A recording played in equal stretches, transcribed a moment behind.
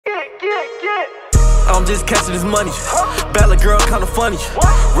I'm just catching this money. Ballad girl kinda funny.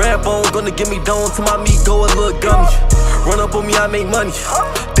 Red bone gonna give me dome till my meat go a little gummy. Run up on me, I make money.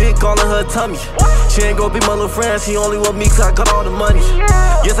 Dick all in her tummy. She ain't gonna be my little friend, she only want me cause I got all the money.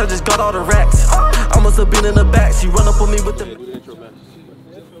 Yes, I just got all the racks. I must have been in the back, she run up on me with the intro, man.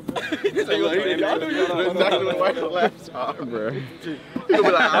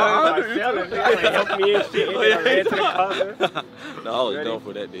 No, I was done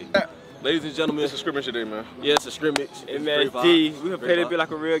for that day. Ladies and gentlemen, it's a scrimmage today, man. Yeah, it's a scrimmage. MSG, we prepared it to be like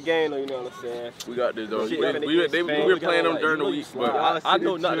a real game, though, you know what I'm saying? We got this, though. We were playing them during the week, but I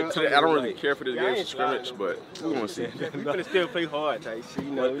know not today. I don't really care for this game, it's a scrimmage, but we want to see. We gonna still play hard, type shit,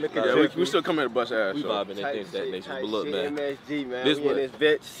 you know. We still come here to bust ass. We vibing and things that nature. But look, man. MSG, man. We in this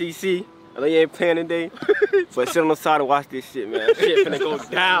bitch, CC. I know you ain't playing today, but sit on the side and watch this shit, man. Shit finna go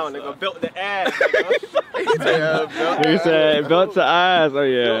down, they gonna belt the ass. He said belt to ass, oh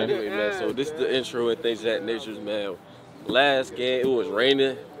yeah. Anyway, man, so this is the intro and things of that nature, man. Last game, it was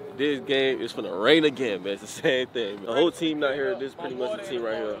raining. This game, it's finna rain again, man. It's the same thing, man. The whole team not here. This is pretty much the team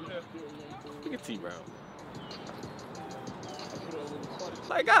right here. Look at T-Brown.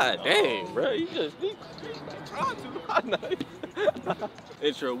 Like, god dang, bro. You just trying to.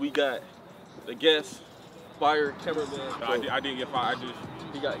 Intro, we got the guest, fire cameraman. No, I didn't get fired.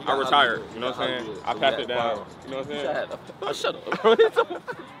 I retired. You know what I'm saying? I passed it down. You know what I'm saying? Shut up, bro.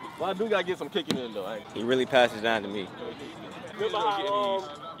 Well, I do gotta get some kicking in though. He really passed it down to me.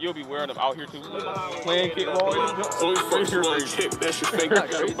 You'll be wearing them out here too. Playing kickball.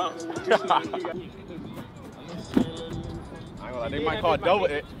 They might call double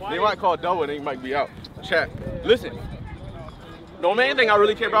it. They might call double and they might be out. Chat. Listen. The main thing I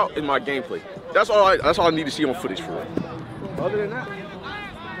really care about is my gameplay. That's all I need to see on footage for it. Other than that,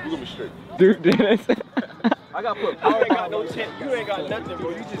 we're gonna be straight. Dude, Dennis. I got put. You ain't got no tip. You ain't got nothing,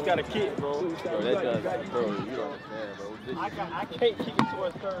 bro. You just got a kick, bro. Bro, that does, bro. You don't understand, bro. I can't kick it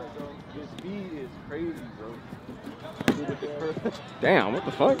towards third, bro. This speed is crazy, bro. Damn, what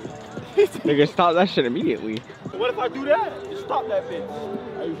the fuck? Nigga, stop that shit immediately. So what if I do that? Just stop that bitch.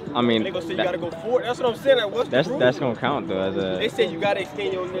 I mean, they gonna say you gotta go forward. That's what I'm saying. Like, what's the rule? That's gonna count though as a. They say you gotta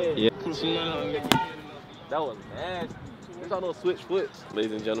extend your leg. Yeah. That was nasty. There's all those switch foots.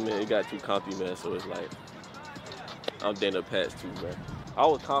 Ladies and gentlemen, it got too comfy, man. So it's like I'm Dana Pats too, man. I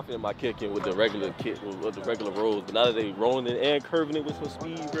was confident in my kicking with the regular kick, with the regular rolls, but now that they rolling it and curving it with some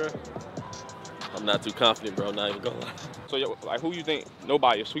speed, bro. I'm not too confident, bro. I'm not even gonna lie. So, like, who you think? No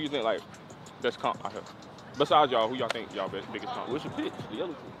bias. Who you think like best comp out here? Besides y'all, who y'all think y'all biggest comp? What's your pitch? The yellow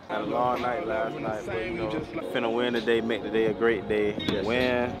team. Had a long night last night, but you know, finna win today, make the day a great day. Yes.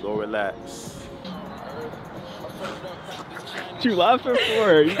 Win, go relax. What you laughing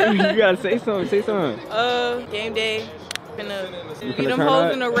for? You gotta say something. Say something. Game day. Finna beat them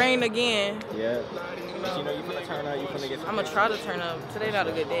hoes in the rain again. Yeah. You know you finna turn up. You finna get. I'm gonna try to turn up. Today not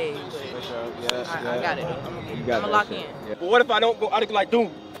a good day, but I got it. I'm gonna lock in. Yeah. But what if I don't go? I just like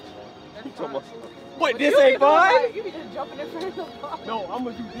doom. What, this ain't fun? You be just jumping in front of the ball. No, I'm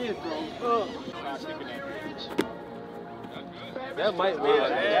gonna do this, bro. That might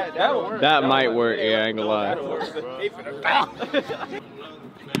work. That might work. Yeah, I ain't gonna lie.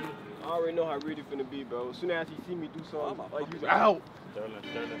 I already know how Rudy finna be, bro. As soon as he see me do something, like he's out.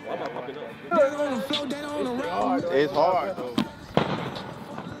 It's hard, though.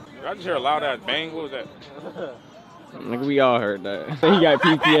 I just hear a loud ass bang. What was that? Nigga, we all heard that. He got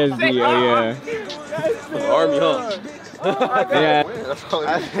PTSD. Oh yeah. Army, huh? Yeah.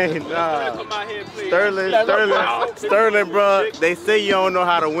 Sterling, bro. They say you don't know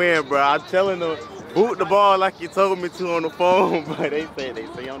how to win, bro. I'm telling them, boot the ball like you told me to on the phone, but they say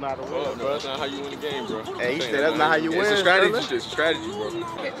you don't know how to win, bro. That's not how you win the game, bro. Hey, he said that's not how you win. It's a strategy. It's a strategy, bro.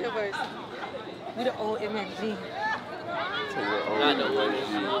 Get your verse. We the old MSG. Not the old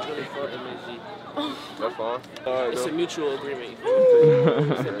MSG. That's fine. It's a mutual agreement.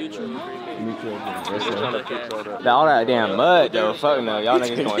 It's a mutual agreement. All that damn mud though. Fuck no, y'all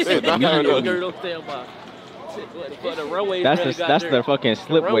niggas going to That's the fucking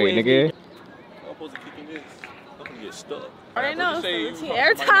slipway, nigga. I'm supposed to kick in this. I'm gonna get stuck. Already know.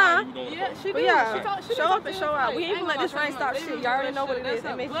 Every time. Yeah, she did. Show up and show out. We ain't gonna let this rain stop shit. Y'all already know what it is. So.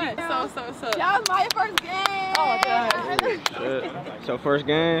 Y'all was my first game. Oh my god. So first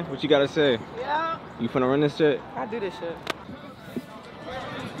game, what you gotta say? Yeah. You finna run this shit? I do this shit.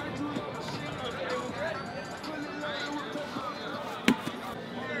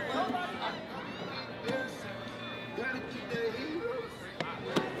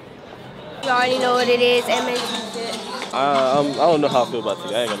 You already know what it is, MSG shit. I don't know how I feel about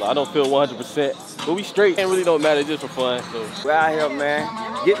today. I ain't gonna lie. I don't feel 100%, but we straight. It really don't matter, just for fun. So. We're out here, man.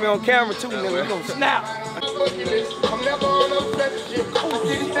 Get me on camera too, nigga. We gon' snap.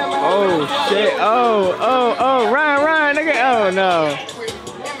 Oh shit. Oh, Ryan, nigga. Oh no.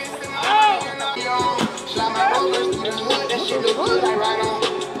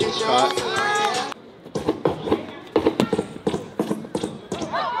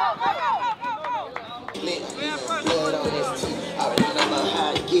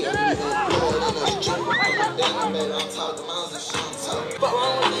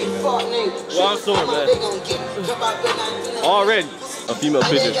 Well, I'm sorry, man. Already. A female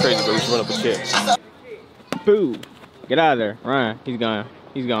pigeon is crazy, but we should run up a chair. Boo. Get out of there. Ryan, he's gone.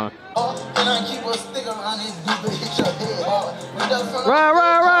 He's gone. Run!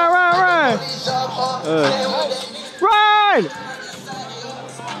 Run!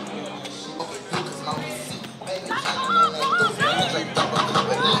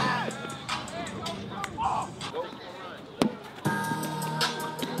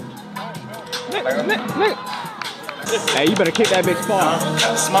 Nick. Hey, you better kick that bitch far.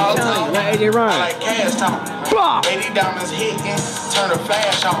 Small town. Let AJ run. Like cash talk. 80 diamonds hitting, turn the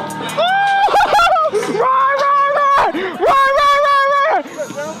flash on. Run!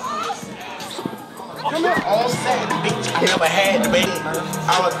 Come here. On set, bitch, I never had the baby.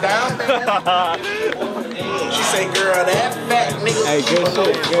 I was down. She say, girl, that fat nigga. Hey, good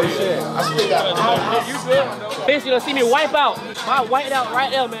shit. I still got Bitch, you gonna see me wipe out. My white out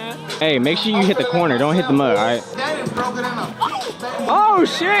right there, man. Hey, make sure you hit the corner. Don't hit the mud, all right? Oh,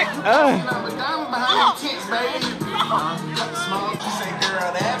 shit.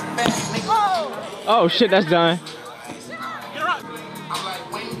 Oh, shit, that's done.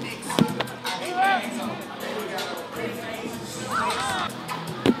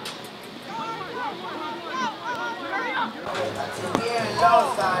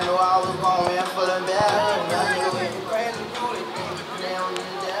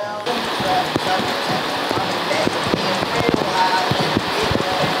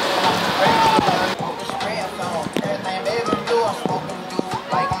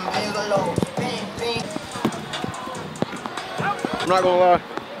 I'm not gonna lie,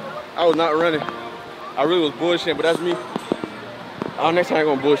 I was not running. I really was bullshitting, but that's me. Next time I ain't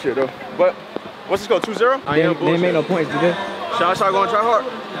gonna bullshit though. But what's this go, 2-0? I ain't They ain't made no points, did they? Shot going try hard.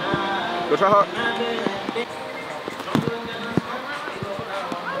 Go try hard.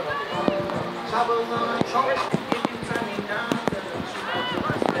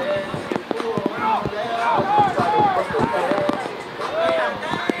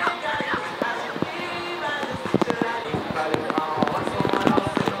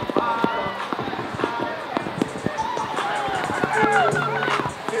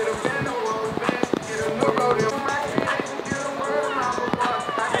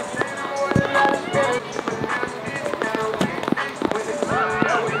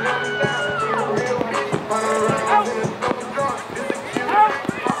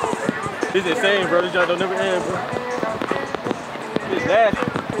 This is insane, bro. This job don't never end, bro. It's nasty.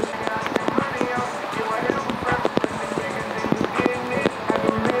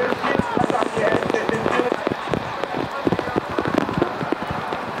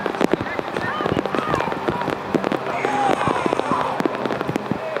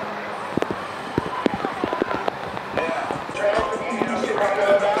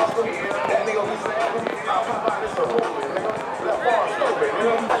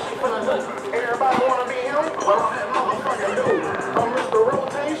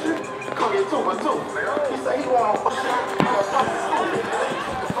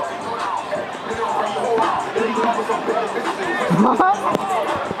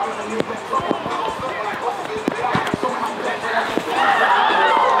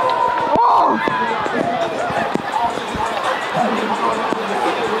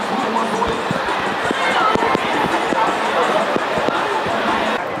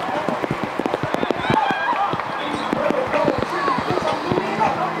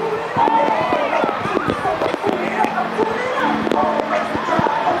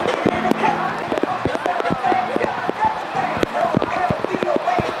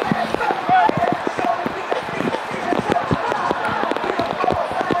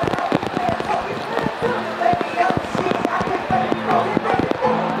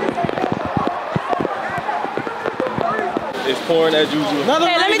 Pouring as usual.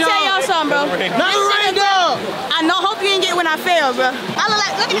 Hey, let me tell y'all something, bro. Another rain dog. I know, hope you didn't get when I fell, bro. I look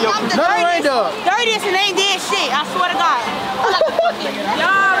like, look at me, I'm the dirtiest and ain't did shit. I swear to God.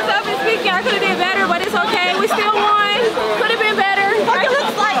 Y'all, roughly speaking, I could have did better, but it's okay. We still won. Could have been better. It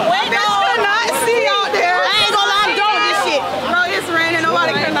looks like wet. Bitch could not see out there. I ain't gonna lie, I'm done with this shit. Bro, it's raining.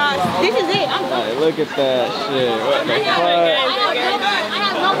 Nobody cannot. This is it. I'm done. Hey, look at that shit. What the fuck?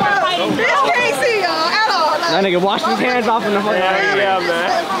 can't see y'all at all. That nigga washed his hands off in the fucking Yeah, man.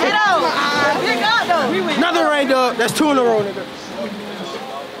 Nothing right, dog. That's 2 in a row, nigga.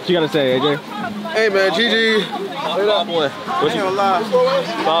 What you gotta say, AJ? Hey man, GG. What up, boy? What you gonna lie?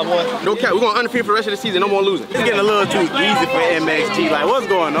 5-1. No cap. We're gonna undefeated for the rest of the season. No more losing. It's getting a little too easy for MXG. Like, what's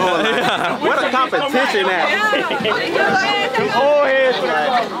going on? Like, what a competition at? Old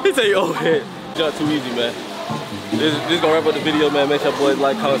heads. He say old head. Jump too easy, man. This is gonna wrap up the video, man. Make sure boys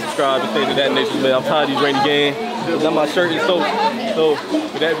like, comment, subscribe, and things of that nature, man. I'm tired of these rainy games. Now my shirt is soaked. So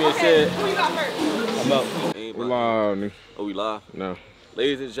with that being said, I'm out. We live, nigga. Oh, we live? No.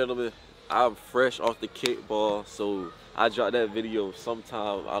 Ladies and gentlemen, I'm fresh off the kickball, so I dropped that video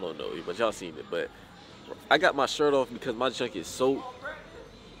sometime, I don't know, but y'all seen it. But I got my shirt off because my junk is soaked.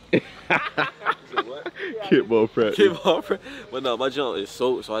 Kickball prep. Kickball prep. But no, my junk is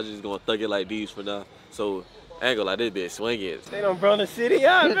soaked, so I just gonna thug it like these for now. So I ain't gonna lie, this bitch swinging. They done burn the city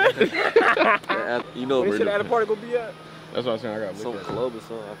out, man. You know, where should the party gonna be at? That's what I'm saying. I got some club or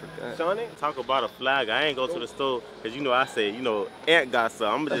something. I forgot. Sonny? Talk about a flag. I ain't go to the store because you know I said, you know, Ant got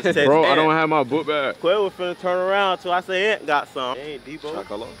some. I'm gonna just text Bro, Ant. I don't have my book bag. Quay was finna turn around till I say Ant got some. Hey, Debo.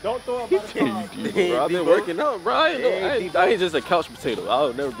 Don't throw it by the car. Bro, I've been working out, bro. I ain't just a couch potato.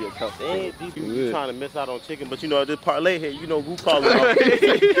 I'll never be a couch potato. You trying to miss out on chicken, but you know this parlay hit. You know who called it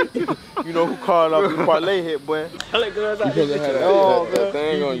off. You know who called off the parlay hit, boy. I like girls out You there. that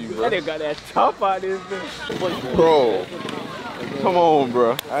thing on you, bro. That nigga got that top out this bitch. Bro. Come on,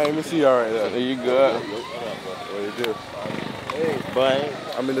 bro. I ain't even see y'all right there. You good? What you do? Hey, boy.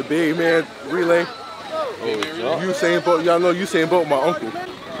 I'm in the big man relay. Usain Bolt, y'all know Usain Bolt, my uncle.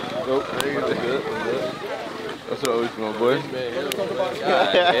 Nope. That's what I was my boy.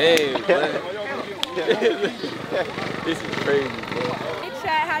 Hey, this is crazy, bro. Hey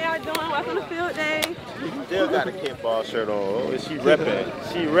chat, how y'all doing? Welcome to Field Day. Still got a kickball shirt on. Oh, she repping.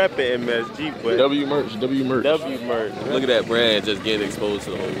 She repping MSG, but W merch. W merch. W merch. Look at that brand just getting exposed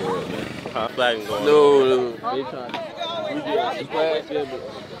to the whole world, man. Flagging going on. No. They trying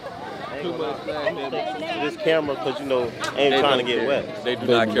Too much flag. This camera, because you know, ain't trying to get wet. They do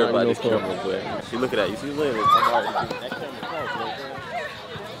not care about this camera, but See, look at that. You see, look at it. That camera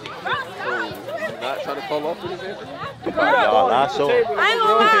not trying to fall off with this answer. Y'all, I show I ain't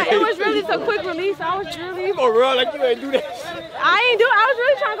gonna lie, it was really a quick release. I was really. You gonna run like you ain't do that shit. I ain't do. I was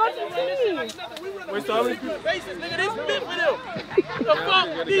really trying to go to the team. Wait, so how many people? Bases, nigga, this fit for them. The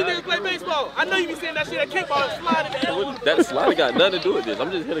fuck? These niggas play baseball. I know you be saying that shit, that kickball is sliding in the air. That slide got nothing to do with this.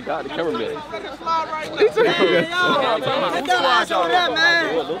 I'm just here to guide the cameraman.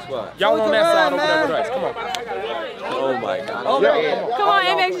 Y'all on that side over there with us. Come on. Oh my God. Come on,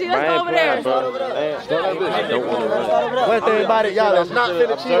 MXG, let's go over there. I don't want to run. One thing about it, y'all is not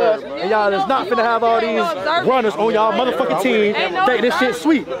finna cheat us, and y'all is not finna have all these runners on y'all motherfucking team. Think this shit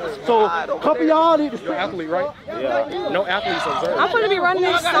sweet. So, a couple y'all need to. You're an athlete, right? Yeah. No athletes observed. I'm gonna be running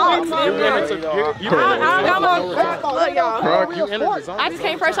these songs. I got more. Look, y'all. I just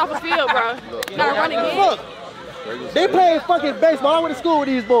came fresh off the field, bro. Gotta run again. They play fucking baseball. I went to school with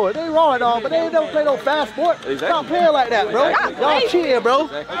these boys. They raw and all, but they don't play no fast sport. Stop playing like that, bro. Y'all cheating, bro.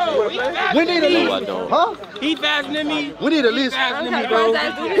 We need at least, huh? He faster than me. We need at least. He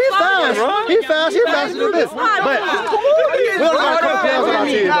fast, bro. He fast. He faster than this. But we don't got a couple players on our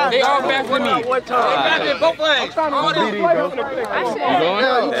team, bro. They all faster than me. They faster than both legs.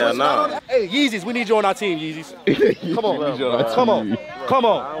 Hell no. Hey, Yeezys, we need you on our team, Yeezys. Come on. Come on. Come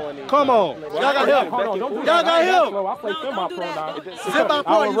on. Come on. Y'all got help. Y'all got help. I play semi-pro now. Semi-pro,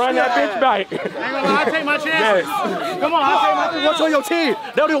 I will run that bitch back. I take my chances. Come on, I take my chances. Watch on your team.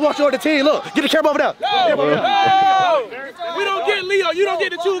 They don't even watch on the team. Look, get the camera over there. We don't get Leo. You don't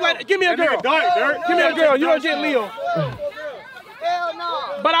get to choose like that. Give me a girl. Give me a girl. You don't get Leo.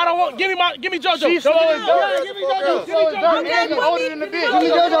 But I don't want. Give me JoJo. She's slow as dirt. Give me JoJo. Older than the bitch. Give me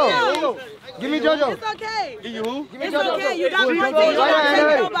JoJo. Give me JoJo. It's okay. Give you who? It's okay. You don't want to. Right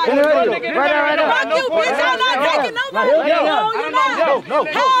there. Fuck you, bitch. I'm not taking nobody. No, you're not. No.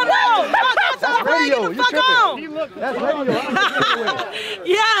 Hell no. That's radio. You tripping. That's radio.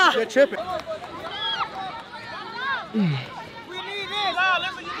 Yeah. You're tripping. We need this.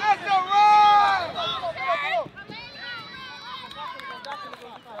 Listen, you got to run.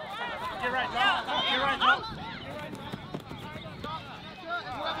 Get right, Joe. Get right, Joe.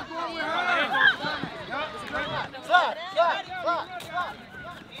 Slide.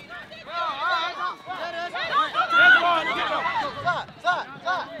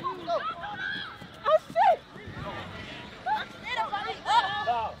 Oh shit.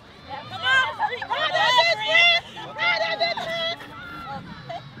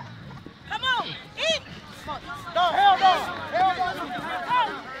 Come on. Eat. No, hell no.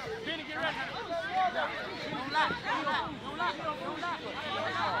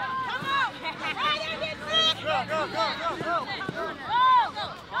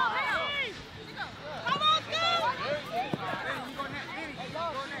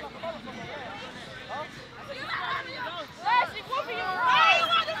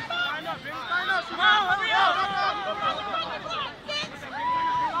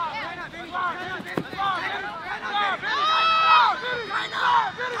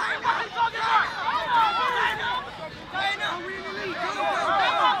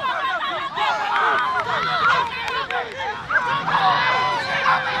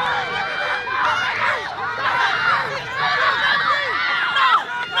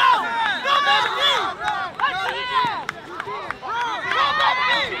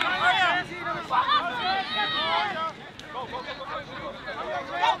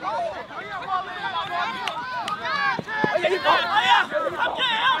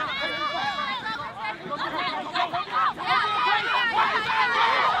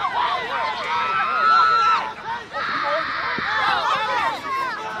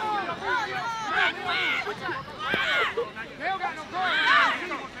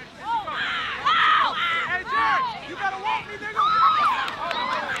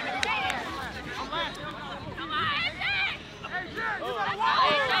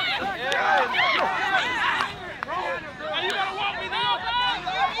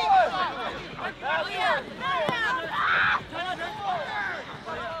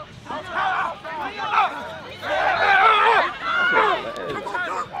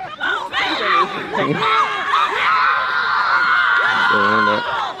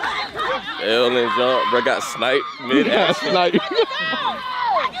 Ellen jump, bro, got sniped mid-ass. Sniped.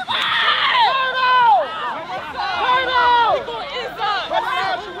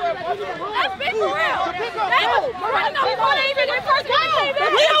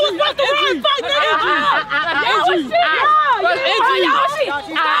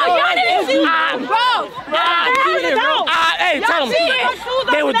 Hey, tell them.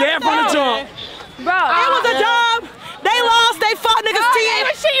 They were there from the jump. Bro, it was a job. They lost. They fought niggas. They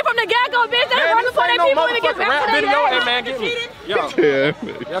were cheating from the get-go, bitch. They were running for their people to get back to their man, get me. Yeah.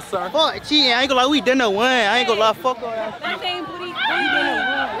 Yes, sir. Fuck, cheating. I ain't gonna lie. We didn't win. I ain't gonna lie. Fuck all that.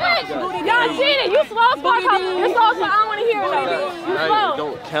 Y'all cheated. You slow as fuck. You're slow as fuck. I don't want to hear it. You slow. It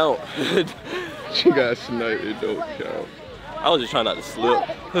don't count. She got sniped. It don't count. I was just trying not to slip.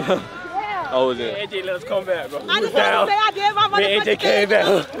 I was in. AJ, let us come back, bro. I just want to say I did my motherfucking AJ came back. I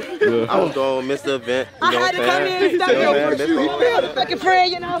was going Mr. Event. I had to come in and stop your first shoe. He feel the fucking prayer,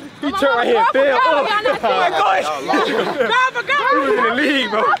 you know. He turned right here and fell. Go ahead. We was in the league,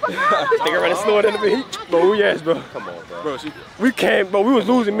 bro. Nigga running slower than the beat. Bro, yes, bro. Come on, bro. We came, bro. We was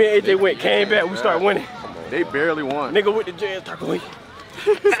losing. Me and AJ went, came back. We started winning. They barely won. Nigga with the jazz talk away.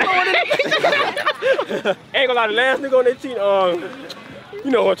 Ain't gonna lie, the last nigga on that team, you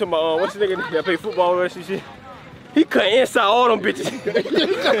know what I'm talking about, what's the nigga that play football with us and shit? He cut inside all them bitches. Nigga, you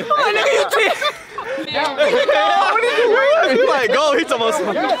cheat. He like, go, he talking about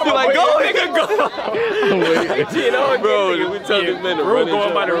something. He like, go, nigga, go. Bro, we tell this man to run his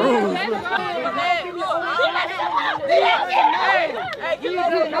going by the rules.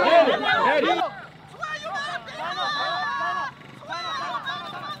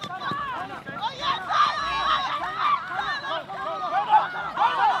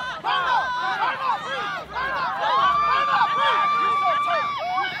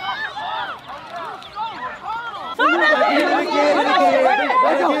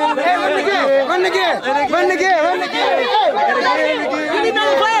 Run again. You need to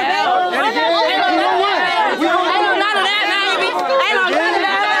play, man. Ain't no none of that, baby. Ain't no none of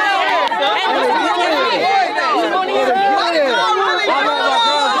that.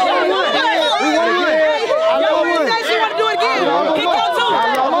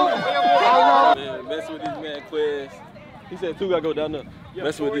 Messing with this man Quez. He said two gotta go down there.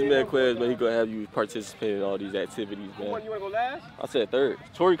 Messing with this man Quez, but he gonna have you participate in all these activities, man. You wanna go last? I said third.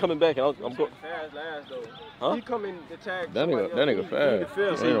 Tori coming back, and I'm going. Fast last though. Huh? He coming to tag. That nigga fast.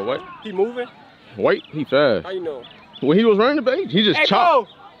 Ain't no white. He moving? White, he fast. How you know? When he was running the base, he just chopped.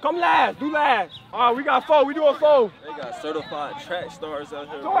 Bro, come last, do last. All right, we got 4, we doing 4. They got certified track stars out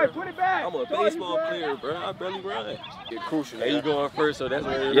here. Go ahead, put it back. I'm a baseball player, bro. I barely run. Get crucial. Hey, you going first, so that's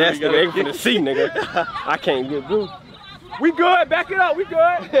where yes, nigga, they finna see, nigga. I can't get blue. We good, back it up, we good.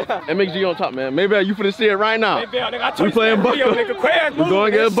 MXG on top, man. Maybe you finna see it right now. Maybe, nigga, we playing Buckle. We're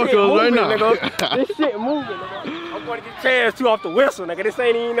going to get Buckle right now. This shit moving, nigga. I'm going to get Chaz too off the whistle, nigga. This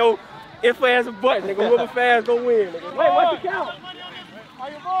ain't even no if, as, a button, nigga. Whoever fast go win, nigga. Wait, what's the count? Are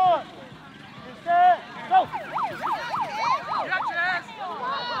you bored? You scared? Go. Yeah, Chaz.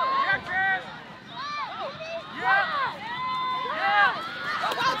 Yeah, Chaz. Yeah. Yeah.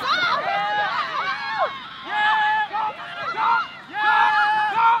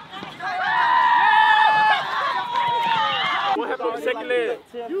 What happened on the second leg?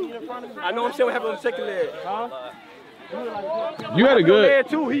 I know I'm saying what happened on the second leg. Huh? You had a good leg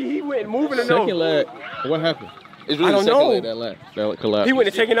too. He went moving and second leg. What happened? It's really I don't the second know. leg that collapsed. He went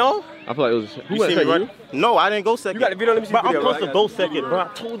to taking off? I feel like it was. Who went second? No, I didn't go second. You got the video. Let me see but the video. I'm supposed to go second, bro. I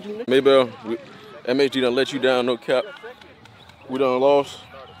told you. Maybell, MHG done let you down, no cap. We done lost.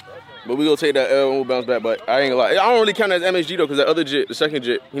 But we gonna take that L and we'll bounce back. But I ain't gonna lie. I don't really count that as MHG though, because that other jit, the second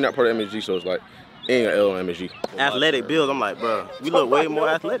jit, he not part of MHG, so it's like, it ain't an L on MHG. Athletic builds, I'm like, bro, we look way more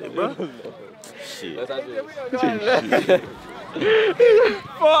athletic, bro. Shit.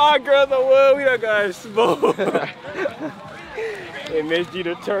 For our girls, the world, we done got smoked. MSG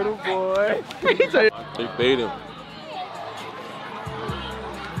the turtle boy. They paid him.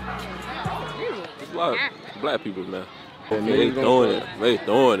 There's a lot of black people, man. They throwing it. They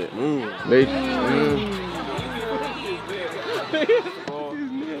throwing it.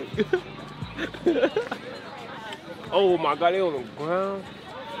 Oh my God, they on the ground.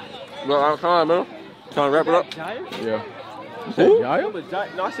 Well, I'm trying, man. Trying to wrap it up. Yeah. No,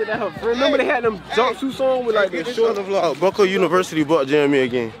 I said that her friend. Remember they had them jumpsuits on with like the short Buckle University bought Jeremy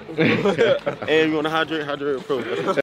again. And you want to hydrate pro.